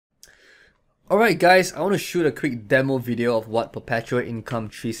Alright guys, I want to shoot a quick demo video of what Perpetual Income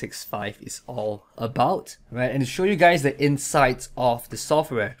 365 is all about, right? And to show you guys the insights of the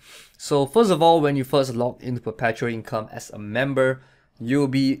software. So first of all, when you first log into Perpetual Income as a member, you'll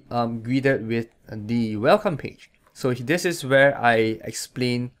be greeted with the welcome page. So this is where I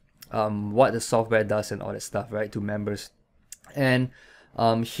explain what the software does and all that stuff, right, to members. And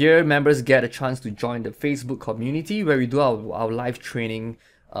here members get a chance to join the Facebook community where we do our live training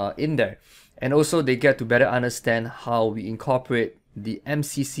in there. And also they get to better understand how we incorporate the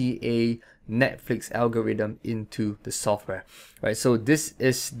MCCA Netflix algorithm into the software, right? So this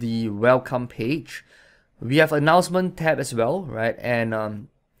is the welcome page. We have announcement tab as well, right? And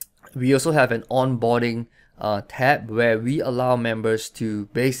we also have an onboarding tab where we allow members to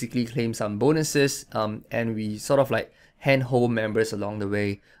basically claim some bonuses, and we sort of like handhold members along the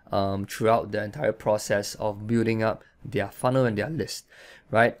way throughout the entire process of building up their funnel and their list,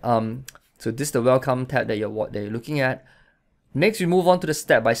 right? So this is the welcome tab that you're looking at. Next, we move on to the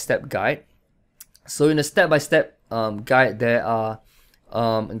step-by-step guide. So in the step-by-step guide, there are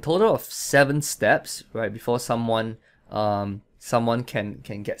in total of 7 steps, right, before someone can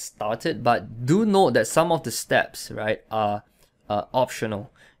get started. But do note that some of the steps, right, are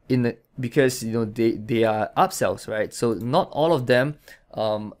optional because you know they are upsells, right? So not all of them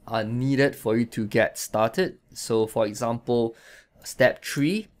are needed for you to get started. So for example, step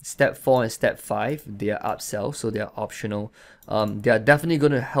 3, step 4, and step 5, they are upsells, so they are optional. They are definitely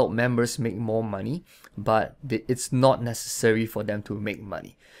going to help members make more money, but it's not necessary for them to make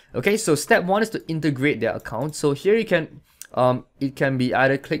money. Okay, so step 1 is to integrate their account. So here you can it can be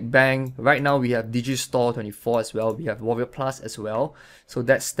either ClickBank. Right now we have Digistore 24 as well. We have Warrior Plus as well. So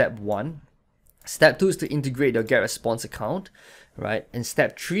that's step 1. Step 2 is to integrate your GetResponse account, right? And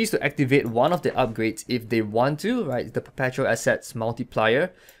step 3 is to activate one of the upgrades if they want to, right? The Perpetual Assets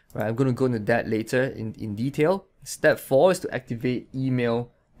Multiplier, right? I'm going to go into that later in detail. Step 4 is to activate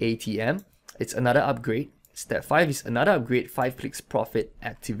Email ATM. It's another upgrade. Step 5 is another upgrade, 5 clicks profit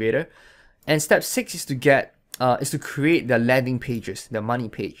activator. And step 6 is to create the landing pages, the money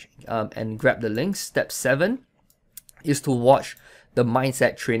page, and grab the links. Step 7 is to watch the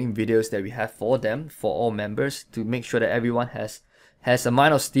mindset training videos that we have for them, for all members, to make sure that everyone has a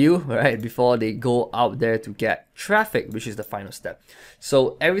mind of steel, right, before they go out there to get traffic, which is the final step.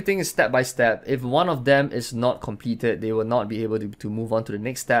 So everything is step by step. If one of them is not completed, they will not be able to move on to the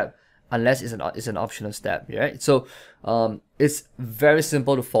next step unless it's an optional step, right? So it's very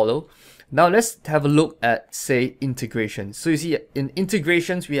simple to follow. Now let's have a look at, say, integration. So you see in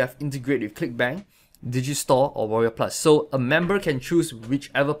integrations, we have integrate with ClickBank, Digistore, or Warrior Plus. So a member can choose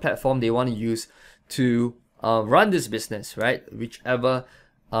whichever platform they want to use to run this business, right? Whichever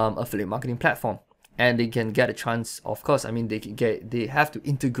affiliate marketing platform, and they can get a chance. Of course, I mean they have to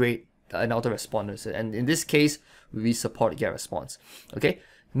integrate an autoresponder, and in this case, we support GetResponse. Okay.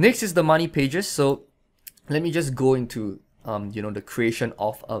 Next is the money pages. So let me just go into the creation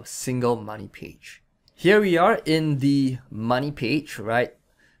of a single money page. Here we are in the money page, right?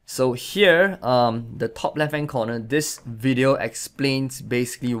 So here, the top left hand corner, this video explains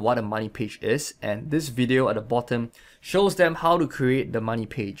basically what a money page is, and this video at the bottom shows them how to create the money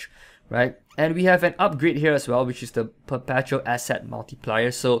page, right? And we have an upgrade here as well, which is the Perpetual Asset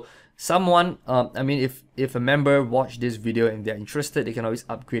Multiplier. So someone, I mean, if a member watched this video and they're interested, they can always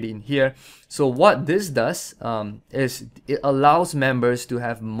upgrade it in here. So what this does is it allows members to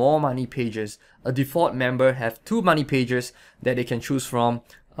have more money pages. A default member have 2 money pages that they can choose from.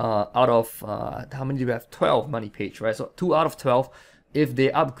 Out of how many do we have? 12 money page, right? So 2 out of 12. If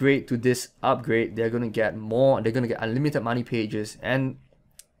they upgrade to this upgrade, they're going to get more. They're going to get unlimited money pages, and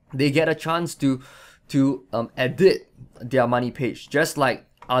they get a chance to edit their money page, just like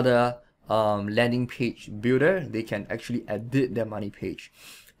other landing page builder. They can actually edit their money page.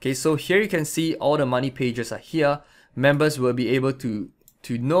 Okay, so here you can see all the money pages are here. Members will be able to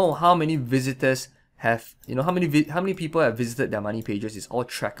know how many visitors have, how many people have visited their money pages. Is all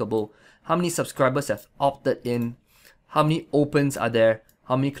trackable. How many subscribers have opted in, how many opens are there,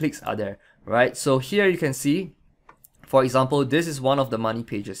 how many clicks are there, right? So here you can see, for example, this is one of the money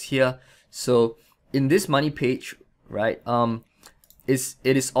pages here. So in this money page, right, it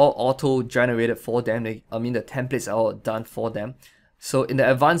is all auto generated for them. The templates are all done for them. So in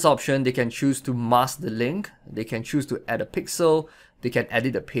the advanced option, they can choose to mask the link, they can choose to add a pixel, they can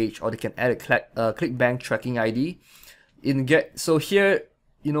edit the page, or they can add a ClickBank tracking ID. So here,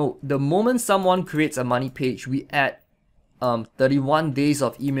 the moment someone creates a money page, we add 31 days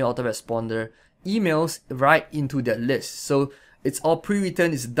of email autoresponder emails right into their list. So It's all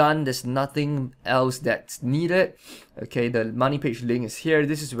pre-written, it's done, there's nothing else that's needed. Okay, the money page link is here.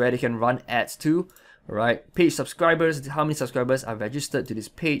 This is where they can run ads to. Right, page subscribers, how many subscribers are registered to this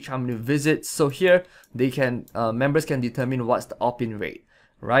page, how many visits. So here they can members can determine what's the opt-in rate,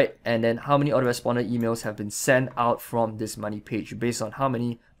 right, and then how many autoresponder emails have been sent out from this money page based on how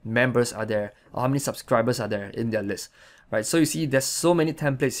many members are there or how many subscribers are there in their list, right? So you see there's so many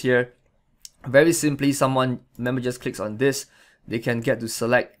templates here. Very simply, member just clicks on this, they can get to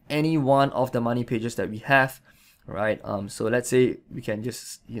select any one of the money pages that we have, right? So let's say we can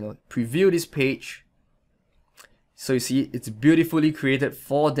just preview this page. So you see it's beautifully created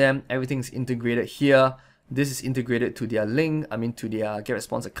for them. Everything's integrated here. This is integrated to their link, to their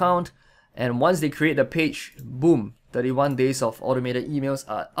GetResponse account. And once they create the page, boom, 31 days of automated emails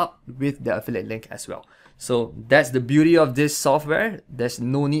are up with the affiliate link as well. So that's the beauty of this software. There's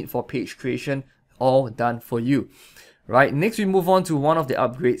no need for page creation, all done for you. Right, next we move on to one of the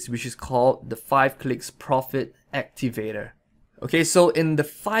upgrades, which is called the 5 clicks profit activator. Okay, so in the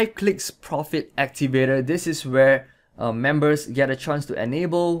 5 clicks profit activator, this is where members get a chance to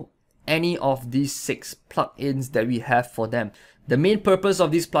enable any of these 6 plugins that we have for them. The main purpose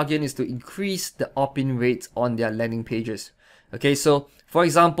of this plugin is to increase the opt-in rates on their landing pages. Okay, so for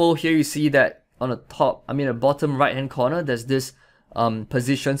example, here you see that on the top, the bottom right hand corner, there's this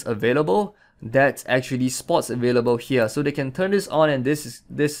positions available. That's actually spots available here. So they can turn this on, and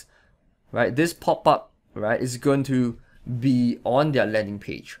this pop-up, right, is going to be on their landing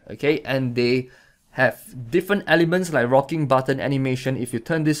page. Okay, and they have different elements like rocking button animation. If you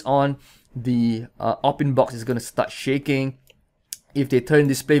turn this on, the opt-in box is going to start shaking. If they turn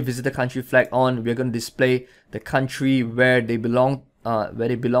display visitor country flag on, we're going to display the country where they belong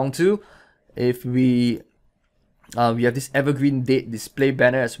to. If we have this evergreen date display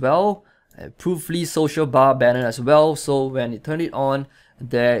banner as well, Proofly social bar banner as well. So when you turn it on,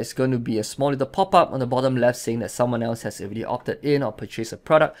 there is going to be a small little pop-up on the bottom left saying that someone else has already opted in or purchased a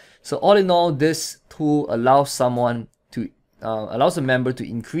product. So all in all, this tool allows a member to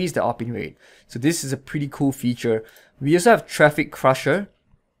increase the opt-in rate. So this is a pretty cool feature. We also have Traffic Crusher,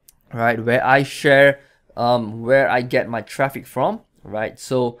 right, where I share where I get my traffic from, right?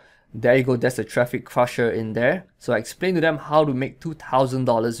 So there you go, that's the Traffic Crusher in there. So I explained to them how to make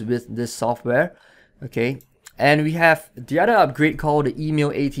 $2,000 with this software. Okay, and we have the other upgrade called the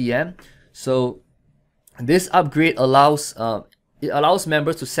Email ATM. So this upgrade allows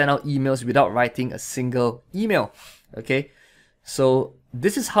members to send out emails without writing a single email. Okay, so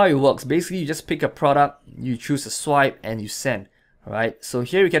this is how it works. Basically, you just pick a product, you choose a swipe, and you send. All right, so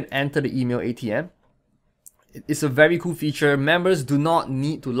here you can enter the Email ATM. It's a very cool feature. Members do not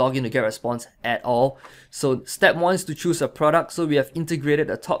need to log in to GetResponse at all. So step 1 is to choose a product. So we have integrated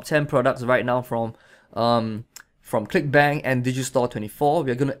the top 10 products right now from ClickBank and Digistore24.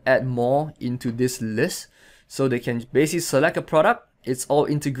 We're going to add more into this list. So they can basically select a product. It's all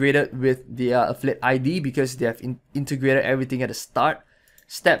integrated with their affiliate ID because they have integrated everything at the start.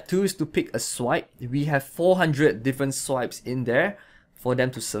 Step 2 is to pick a swipe. We have 400 different swipes in there for them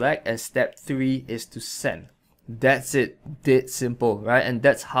to select. And step 3 is to send. That's it, dead simple, right? And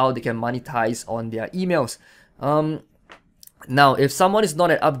that's how they can monetize on their emails. Now, if someone is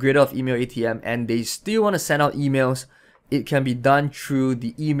not an upgrader of Email ATM and they still want to send out emails, it can be done through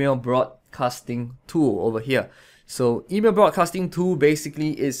the email broadcasting tool over here. So email broadcasting tool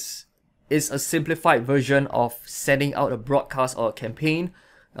basically is a simplified version of sending out a broadcast or a campaign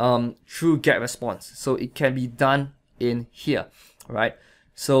through GetResponse. So it can be done in here, right?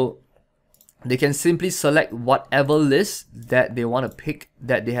 So they can simply select whatever list that they want to pick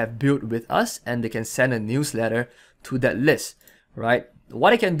that they have built with us, and they can send a newsletter to that list, right?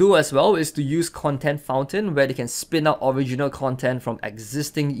 What they can do as well is to use Content Fountain, where they can spin out original content from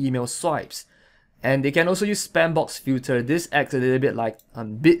existing email swipes. And they can also use Spam Box Filter. This acts a little bit like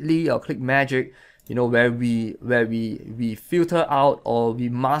Bitly or ClickMagic, where we filter out or we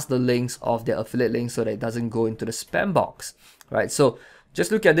mask the links of their affiliate links so that it doesn't go into the spam box, right? So just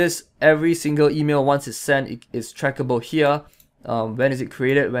look at this. Every single email, once it's sent, it is trackable here. When is it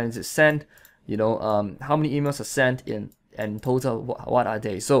created? When is it sent? How many emails are sent in total? What are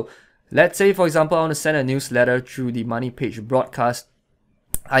they? So let's say, for example, I want to send a newsletter through the money page broadcast.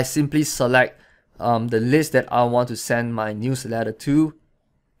 I simply select the list that I want to send my newsletter to,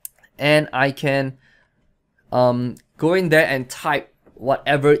 and I can go in there and type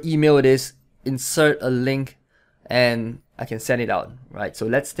whatever email it is, insert a link, and I can send it out, right? So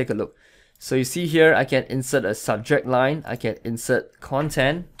let's take a look. So you see here, I can insert a subject line, I can insert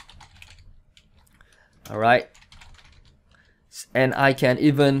content, all right, and I can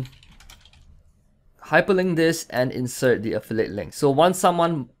even hyperlink this and insert the affiliate link. So once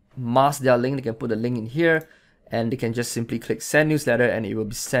someone masks their link, they can put the link in here and they can just simply click send newsletter and it will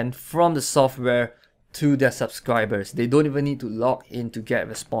be sent from the software to their subscribers. They don't even need to log in to get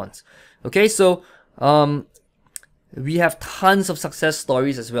response. Okay, so we have tons of success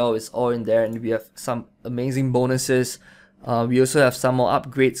stories as well. It's all in there, and we have some amazing bonuses. We also have some more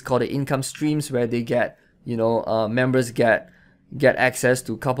upgrades called the income streams, where they get, members get access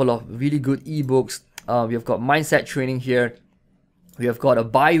to a couple of really good ebooks. We have got mindset training here. We have got a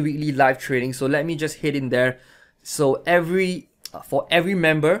bi-weekly live training. So let me just hit in there. So for every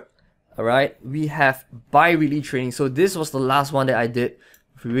member, all right, we have bi-weekly training. So this was the last one that I did,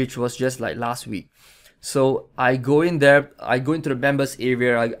 which was just like last week. So I go in there, I go into the members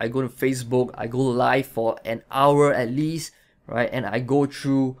area, I go to Facebook, I go live for an hour at least, right? And I go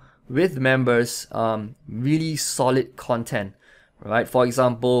through with members really solid content, right? For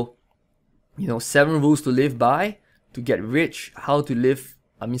example, 7 rules to live by to get rich, how to live,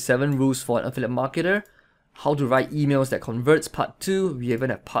 7 rules for an affiliate marketer, how to write emails that converts, part 2. We even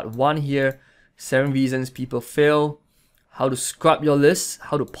have part 1 here, 7 reasons people fail, how to scrub your list,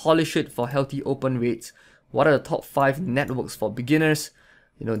 how to polish it for healthy open rates, what are the top 5 networks for beginners,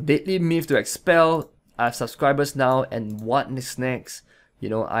 deadly myth to expel, I have subscribers now, and what is next.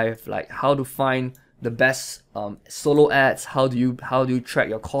 I have like how to find the best solo ads, how do you track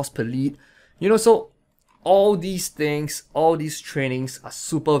your cost per lead, so all these things, all these trainings are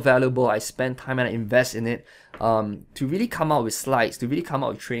super valuable. I spend time and I invest in it to really come out with slides, to really come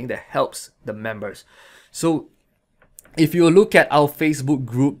out with training that helps the members. So if you look at our Facebook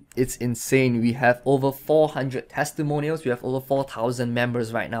group, it's insane. We have over 400 testimonials. We have over 4,000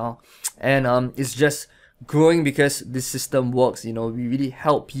 members right now. And it's just growing because this system works. We really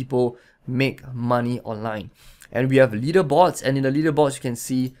help people make money online. And we have leaderboards, and in the leaderboards you can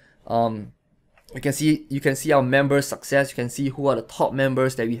see our members' success. You can see who are the top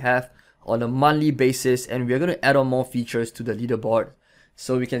members that we have on a monthly basis, and we're going to add on more features to the leaderboard.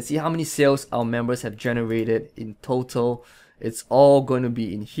 So we can see how many sales our members have generated in total. It's all going to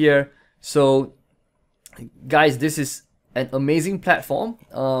be in here. So guys, this is an amazing platform.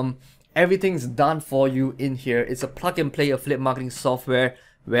 Everything's done for you in here. It's a plug and play affiliate marketing software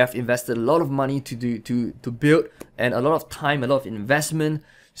where I've invested a lot of money to build, and a lot of time, a lot of investment.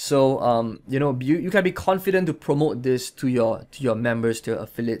 So you can be confident to promote this to your members, to your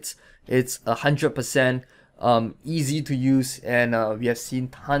affiliates. It's 100% easy to use, and we have seen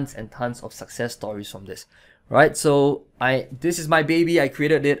tons and tons of success stories from this, right? So this is my baby. I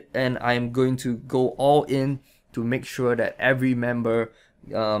created it, and I'm going to go all in to make sure that every member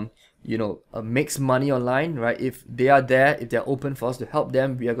makes money online, right? If they are there, if they're open for us to help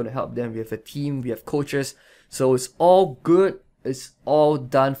them, we are going to help them. We have a team, we have coaches, so it's all good. It's all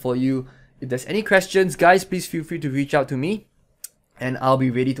done for you. If there's any questions, guys, please feel free to reach out to me and I'll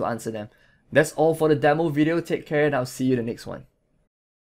be ready to answer them. That's all for the demo video. Take care, and I'll see you in the next one.